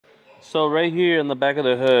So right here in the back of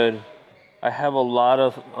the hood, I have a lot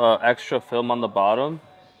of extra film on the bottom,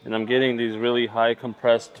 and I'm getting these really high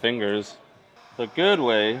compressed fingers. The good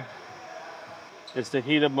way is to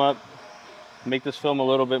heat them up, make this film a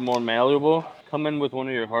little bit more malleable. Come in with one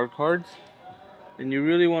of your hard cards, and you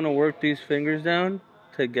really want to work these fingers down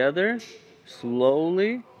together,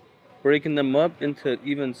 slowly, breaking them up into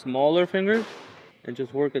even smaller fingers, and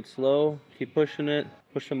just work it slow. Keep pushing it,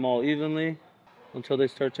 push them all evenly until they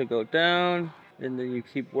start to go down, and then you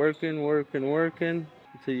keep working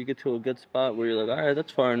until you get to a good spot where you're like, all right,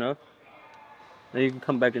 that's far enough. Then you can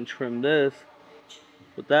come back and trim this.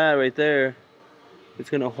 But that right there, it's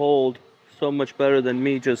gonna hold so much better than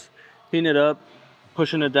me just heating it up,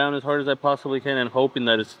 pushing it down as hard as I possibly can, and hoping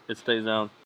that it stays down.